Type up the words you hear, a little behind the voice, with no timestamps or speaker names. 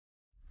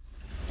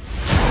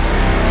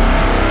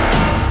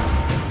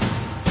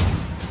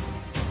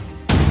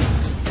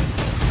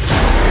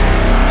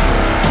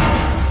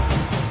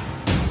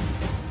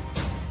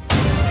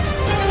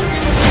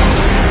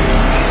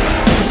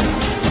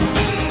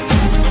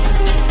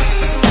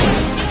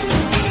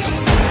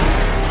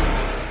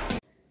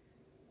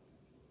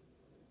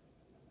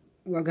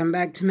Welcome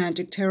back to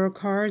Magic Tarot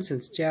Cards.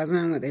 It's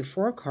Jasmine with a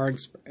 4-card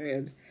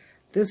spread.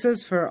 This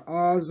is for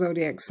all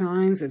zodiac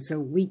signs. It's a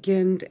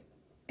weekend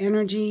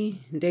energy,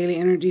 daily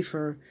energy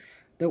for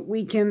the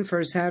weekend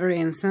for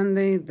Saturday and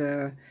Sunday,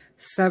 the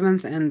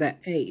 7th and the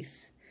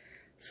 8th.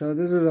 So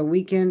this is a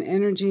weekend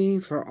energy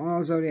for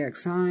all zodiac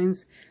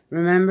signs.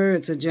 Remember,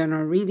 it's a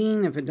general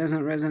reading. If it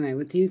doesn't resonate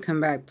with you,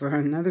 come back for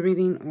another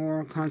reading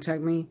or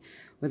contact me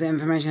with the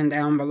information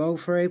down below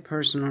for a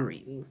personal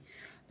reading.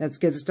 Let's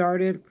get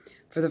started.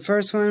 For the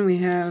first one, we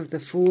have the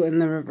Fool in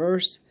the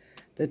reverse,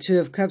 the Two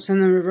of Cups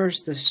in the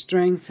reverse, the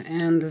Strength,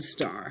 and the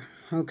Star.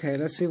 Okay,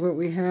 let's see what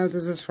we have.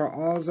 This is for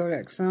all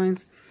zodiac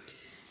signs.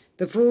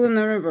 The Fool in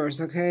the reverse,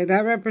 okay,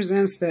 that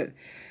represents that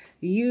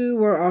you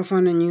were off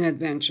on a new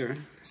adventure.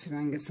 Let's see if I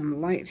can get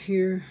some light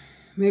here.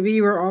 Maybe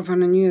you were off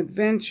on a new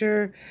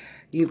adventure.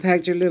 You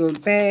packed your little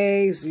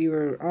bags. You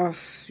were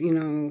off, you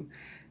know,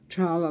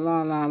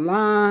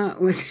 tra-la-la-la-la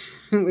with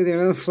your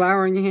little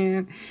flower in your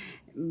hand.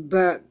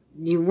 But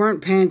you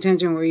weren't paying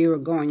attention where you were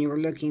going. You were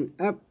looking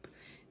up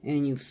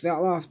and you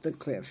fell off the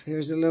cliff.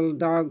 Here's a little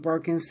dog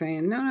barking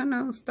saying, no, no,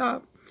 no,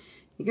 stop.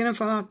 You're going to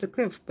fall off the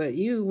cliff. But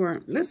you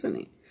weren't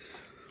listening.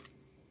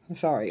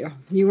 Sorry,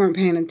 you weren't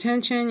paying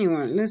attention. You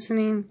weren't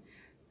listening.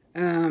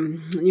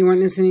 You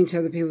weren't listening to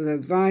other people's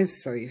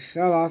advice. So you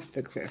fell off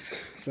the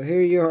cliff. So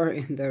here you are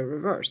in the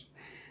reverse.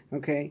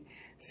 Okay.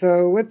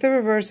 So with the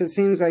reverse, it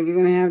seems like you're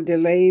going to have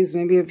delays.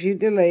 Maybe a few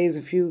delays,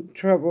 a few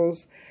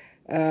troubles.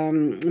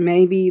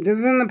 Maybe this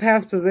is in the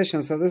past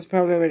position, so this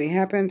probably already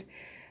happened.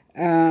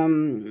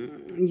 You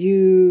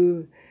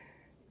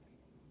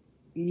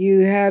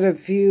had a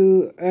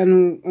few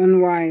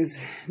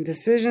unwise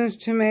decisions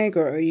to make,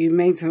 or you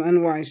made some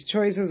unwise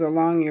choices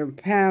along your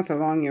path,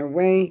 along your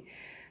way.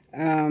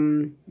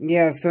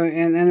 Yeah, so,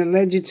 and it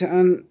led you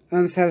to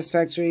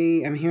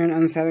unsatisfactory, I'm hearing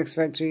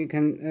unsatisfactory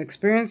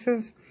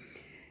experiences.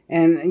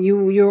 And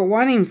you're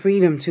wanting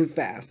freedom too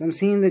fast. I'm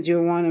seeing that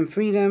you're wanting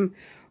freedom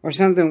or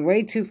something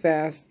way too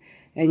fast,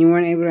 and you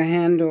weren't able to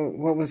handle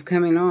what was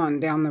coming on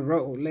down the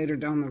road, later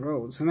down the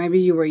road. So maybe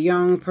you were a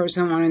young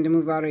person wanting to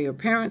move out of your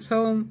parents'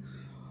 home,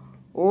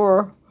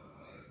 or,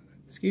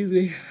 excuse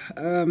me,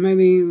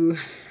 maybe you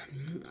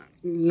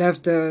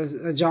left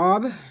a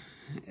job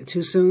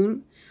too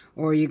soon,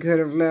 or you could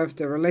have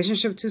left a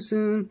relationship too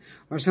soon,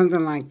 or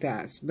something like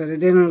that. But it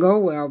didn't go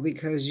well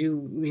because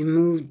you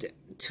moved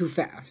too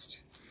fast.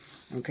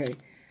 Okay,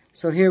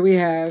 so here we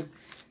have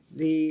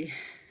the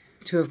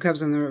Two of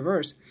Cups in the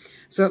reverse.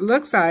 So it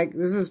looks like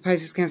this is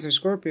Pisces, Cancer,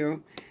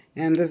 Scorpio,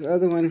 and this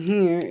other one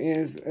here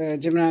is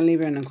Gemini,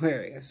 Libra, and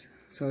Aquarius.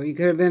 So you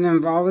could have been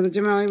involved with a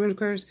Gemini, Libra, and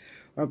Aquarius,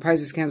 or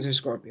Pisces, Cancer,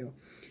 Scorpio.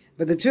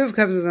 But the Two of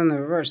Cups is in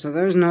the reverse, so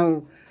there's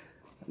no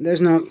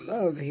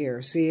love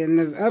here. See, in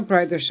the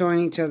upright, they're showing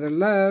each other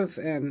love,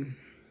 and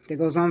it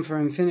goes on for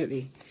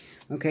infinity.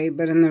 Okay,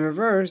 but in the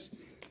reverse,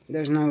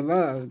 there's no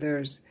love.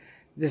 There's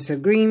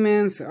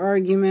disagreements,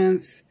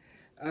 arguments,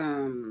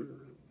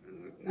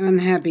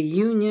 unhappy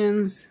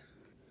unions.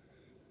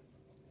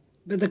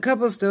 But the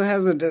couple still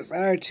has a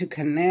desire to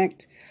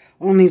connect.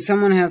 Only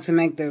someone has to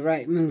make the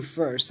right move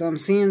first. So I'm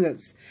seeing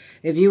that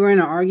if you were in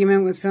an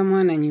argument with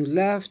someone and you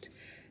left,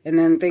 and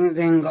then things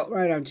didn't go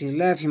right after you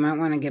left, you might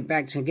want to get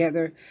back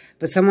together.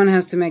 But someone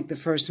has to make the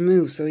first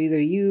move. So either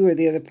you or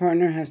the other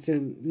partner has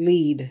to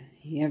lead.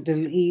 You have to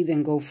lead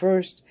and go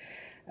first.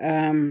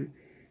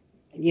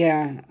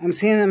 Yeah, I'm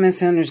seeing a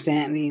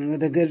misunderstanding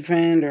with a good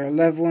friend or a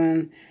loved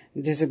one.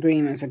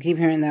 Disagreements. I keep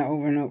hearing that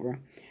over and over.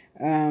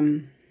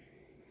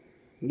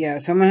 Yeah,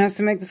 someone has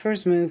to make the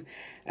first move,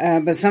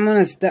 but someone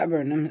is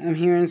stubborn. I'm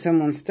hearing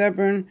someone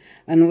stubborn,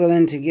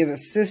 unwilling to give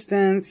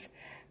assistance,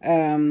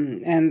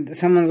 and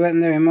someone's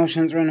letting their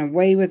emotions run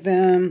away with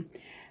them.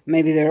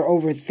 Maybe they're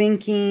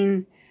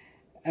overthinking,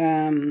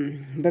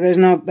 but there's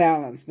no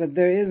balance. But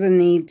there is a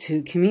need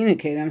to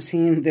communicate. I'm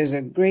seeing there's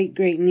a great,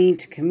 great need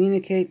to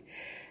communicate.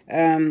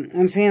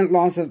 I'm seeing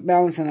loss of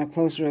balance in a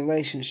close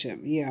relationship.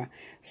 Yeah.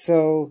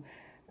 So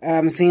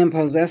I'm seeing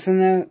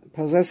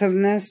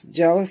possessiveness,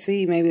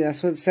 jealousy. Maybe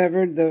that's what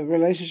severed the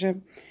relationship.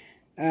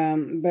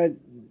 But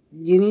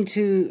you need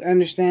to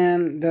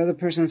understand the other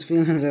person's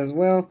feelings as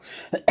well.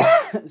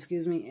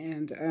 Excuse me.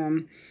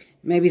 And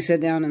maybe sit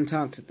down and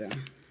talk to them.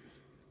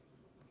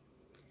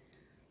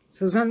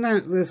 So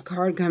sometimes this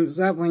card comes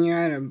up when you're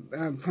at a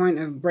point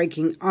of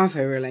breaking off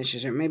a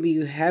relationship. Maybe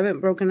you haven't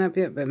broken up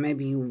yet, but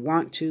maybe you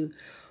want to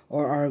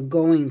or are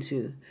going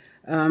to.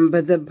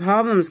 But the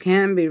problems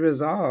can be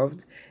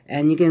resolved,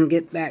 and you can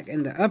get back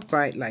in the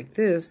upright like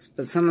this,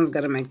 but someone's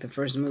got to make the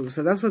first move.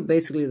 So that's what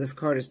basically this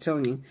card is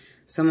telling you.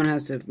 Someone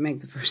has to make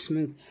the first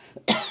move.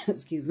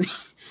 Excuse me.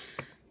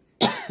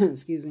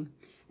 Excuse me.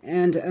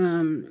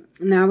 And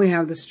now we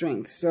have the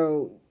Strength.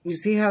 So you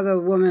see how the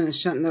woman is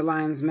shutting the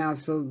lion's mouth.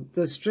 So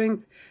the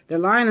Strength, the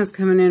lion is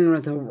coming in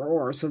with a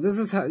roar. So this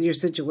is how your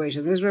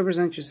situation. This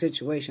represents your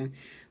situation.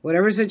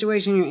 Whatever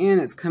situation you're in,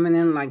 it's coming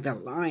in like the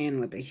lion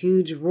with a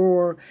huge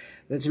roar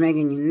that's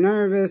making you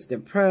nervous,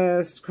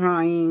 depressed,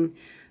 crying,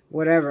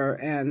 whatever.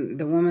 And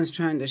the woman's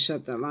trying to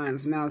shut the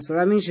lion's mouth. So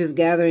that means she's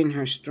gathering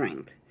her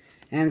strength.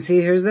 And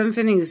see, here's the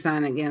infinity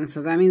sign again.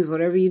 So that means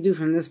whatever you do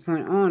from this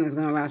point on is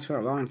going to last for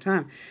a long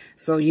time.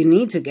 So you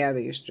need to gather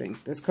your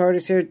strength. This card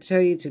is here to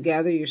tell you to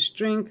gather your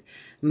strength,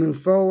 move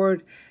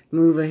forward,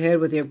 move ahead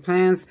with your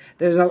plans.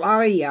 There's a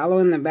lot of yellow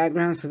in the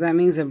background, so that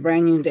means a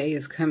brand new day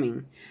is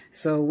coming.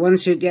 So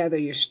once you gather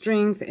your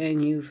strength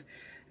and you've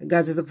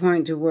got to the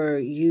point to where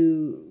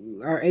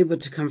you are able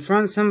to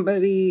confront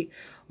somebody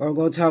or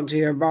go talk to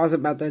your boss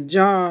about the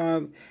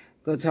job,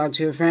 go talk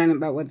to your friend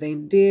about what they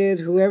did,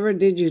 whoever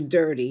did you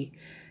dirty,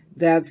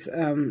 that's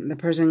the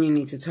person you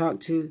need to talk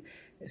to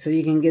so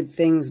you can get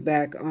things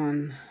back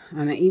on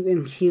an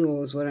even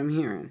keel is what I'm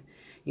hearing.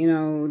 You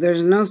know,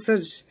 there's no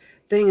such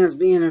thing as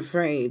being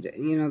afraid.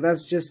 You know,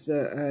 that's just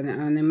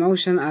an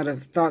emotion out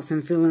of thoughts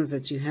and feelings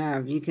that you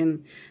have. You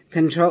can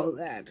control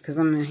that because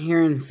I'm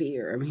hearing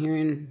fear. I'm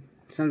hearing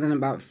something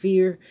about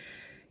fear.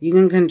 You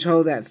can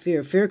control that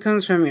fear. Fear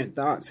comes from your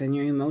thoughts and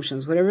your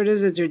emotions. Whatever it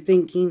is that you're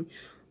thinking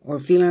or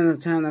feeling at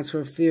the time, that's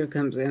where fear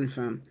comes in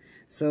from.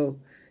 So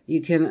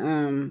you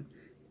can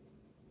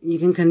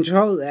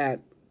control that.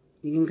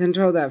 You can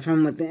control that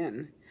from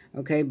within.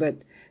 Okay,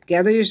 but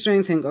gather your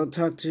strength and go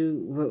talk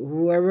to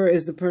whoever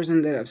is the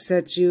person that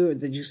upset you or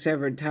that you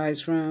severed ties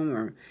from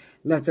or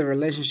left the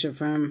relationship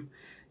from,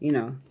 you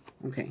know.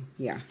 Okay,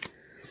 yeah.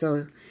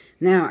 So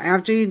now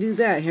after you do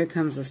that, here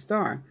comes the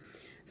star.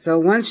 So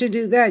once you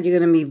do that, you're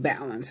going to be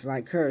balanced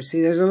like her.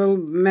 See, there's a little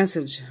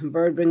message,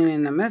 bird bringing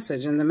in a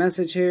message, and the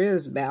message here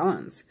is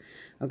balance.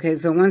 Okay,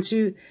 so once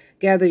you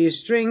gather your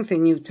strength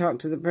and you've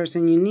talked to the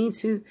person you need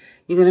to,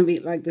 you're going to be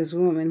like this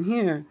woman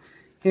here.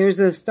 Here's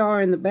a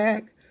star in the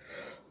back.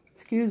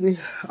 Excuse me.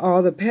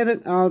 All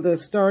the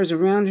stars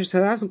around her, so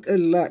that's good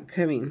luck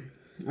coming.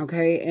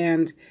 Okay,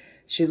 and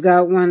she's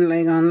got one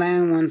leg on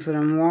land, one foot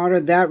on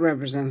water. That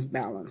represents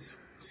balance.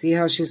 See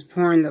how she's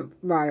pouring the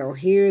vial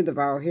here, the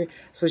vial here.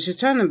 So she's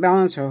trying to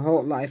balance her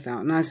whole life out.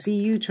 And I see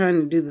you trying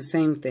to do the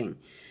same thing.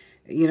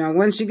 You know,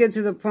 once you get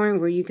to the point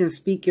where you can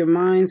speak your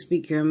mind,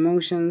 speak your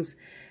emotions,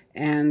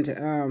 and,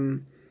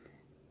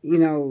 you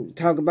know,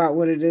 talk about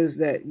what it is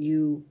that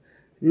you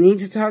need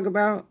to talk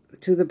about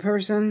to the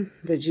person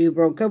that you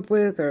broke up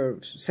with or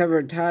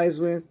severed ties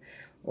with,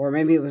 or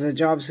maybe it was a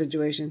job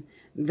situation,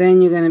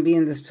 then you're going to be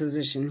in this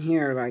position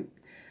here,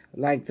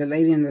 like the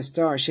lady in the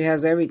star. She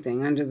has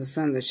everything under the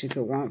sun that she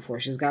could want for.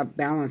 She's got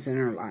balance in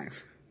her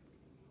life.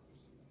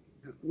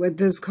 With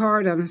this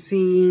card, I'm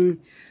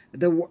seeing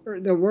the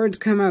words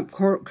come up: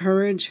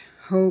 courage,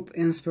 hope,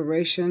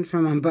 inspiration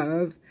from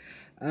above.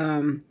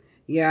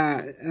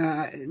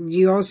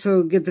 You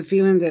also get the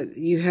feeling that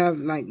you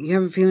have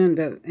a feeling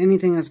that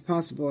anything is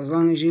possible as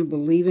long as you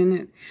believe in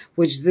it,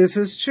 which this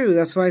is true.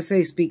 That's why I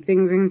say speak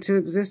things into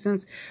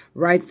existence,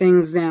 write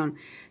things down.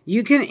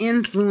 You can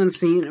influence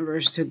the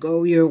universe to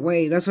go your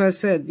way. That's why I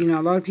said, you know,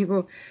 a lot of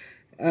people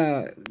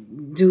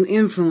do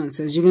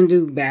influences. You can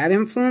do bad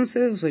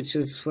influences, which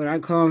is what I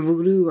call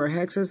voodoo or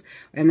hexes.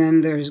 And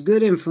then there's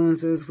good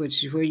influences,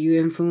 which is where you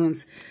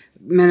influence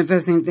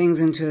manifesting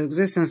things into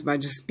existence by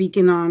just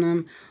speaking on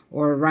them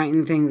or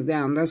writing things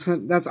down. That's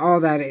all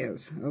that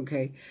is.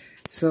 Okay.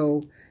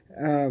 So,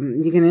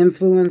 you can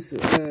influence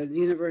the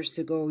universe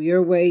to go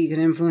your way. You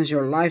can influence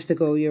your life to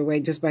go your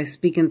way just by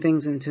speaking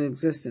things into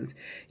existence.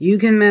 You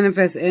can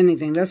manifest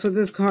anything. That's what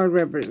this card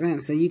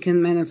represents. So you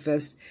can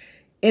manifest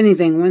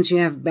anything once you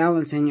have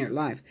balance in your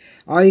life.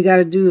 All you got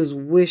to do is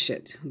wish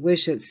it,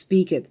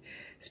 speak it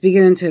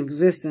into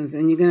existence,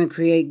 and you're going to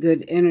create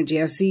good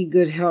energy. I see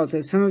good health.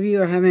 If some of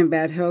you are having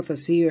bad health, I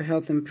see your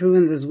health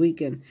improving this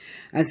weekend.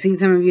 I see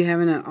some of you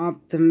having an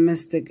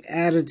optimistic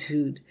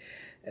attitude,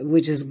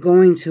 which is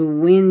going to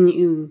win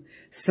you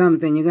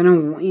something. You're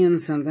going to win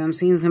something. I'm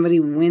seeing somebody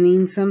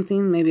winning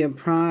something, maybe a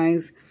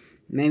prize,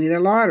 maybe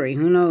the lottery.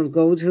 Who knows?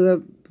 Go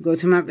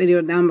to my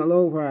video down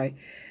below where I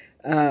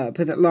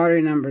put the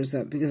lottery numbers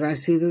up, because I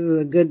see this is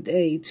a good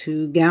day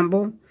to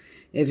gamble.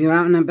 If you're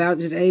out and about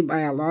today,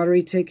 buy a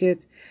lottery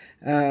ticket.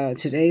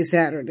 Today's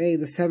Saturday,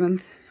 the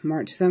 7th,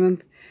 March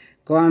 7th.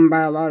 Go out and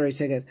buy a lottery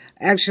ticket.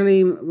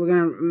 Actually,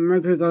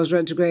 Mercury goes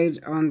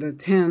retrograde on the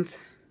 10th.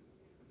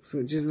 So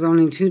it's just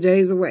only 2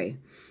 days away.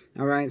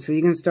 All right. So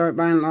you can start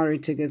buying lottery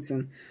tickets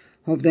and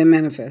hope they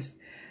manifest.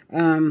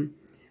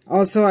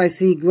 Also, I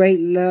see great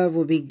love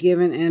will be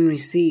given and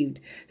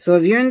received. So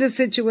if you're in this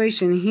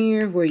situation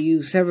here where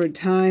you severed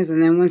ties,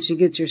 and then once you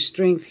get your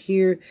strength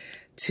here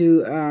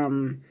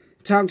to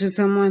talk to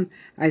someone,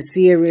 I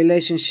see a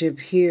relationship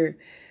here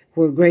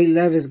where great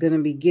love is going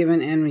to be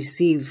given and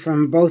received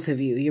from both of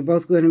you. You're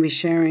both going to be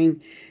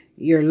sharing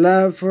your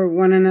love for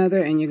one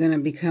another, and you're going to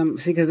become,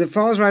 see, because it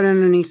falls right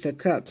underneath the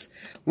cups.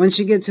 Once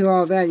you get to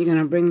all that, you're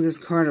going to bring this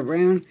card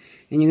around,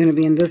 and you're going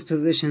to be in this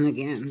position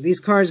again.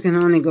 These cards can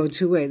only go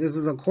two ways. This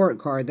is a court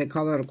card. They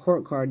call it a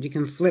court card. You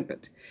can flip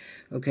it.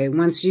 Okay,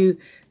 once you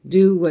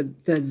do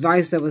what the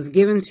advice that was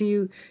given to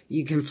you,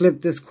 you can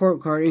flip this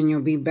court card and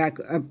you'll be back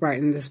upright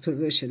in this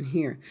position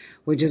here,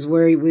 which is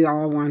where we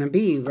all want to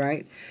be,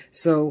 right?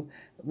 So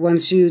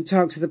once you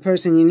talk to the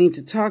person you need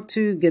to talk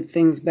to, get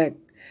things back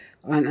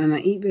on an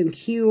even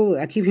keel.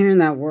 I keep hearing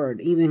that word,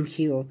 even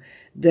keel.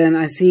 Then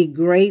I see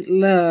great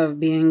love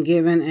being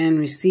given and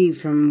received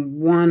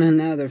from one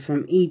another,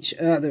 from each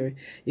other.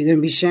 You're going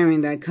to be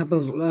sharing that cup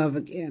of love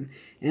again.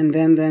 And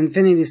then the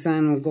infinity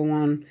sign will go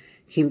on,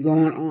 keep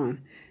going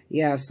on.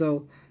 Yeah,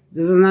 so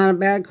this is not a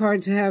bad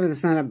card to have, and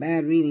it's not a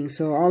bad reading.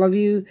 So all of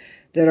you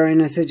that are in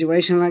a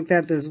situation like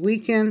that this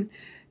weekend,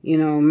 you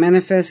know,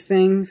 manifest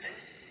things,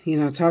 you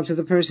know, talk to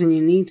the person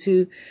you need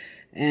to,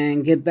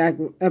 and get back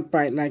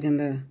upright like in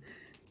the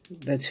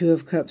Two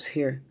of Cups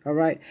here. All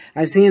right.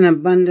 I see an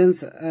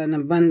abundant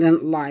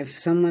life.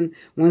 Someone,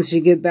 once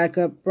you get back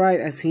upright,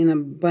 I see an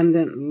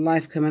abundant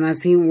life coming. I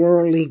see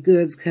worldly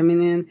goods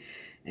coming in,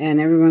 and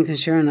everyone can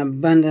share an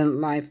abundant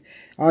life.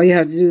 All you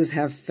have to do is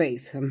have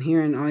faith. I'm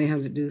hearing all you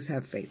have to do is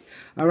have faith.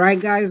 All right,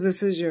 guys,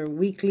 this is your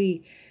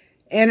weekly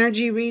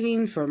energy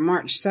reading for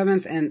March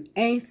 7th and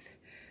 8th.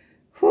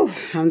 Whew,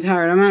 I'm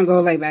tired. I'm going to go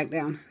lay back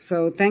down.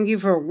 So thank you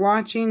for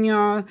watching,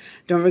 y'all.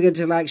 Don't forget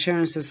to like, share,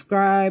 and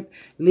subscribe.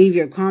 Leave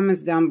your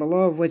comments down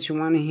below of what you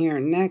want to hear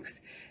next.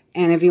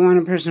 And if you want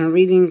a personal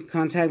reading,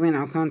 contact me and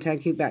I'll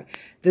contact you back.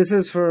 This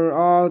is for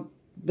all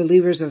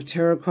believers of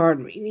tarot card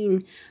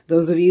reading.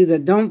 Those of you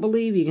that don't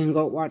believe, you can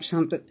go watch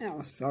something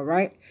else. All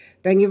right?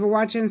 Thank you for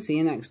watching. See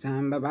you next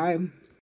time. Bye-bye.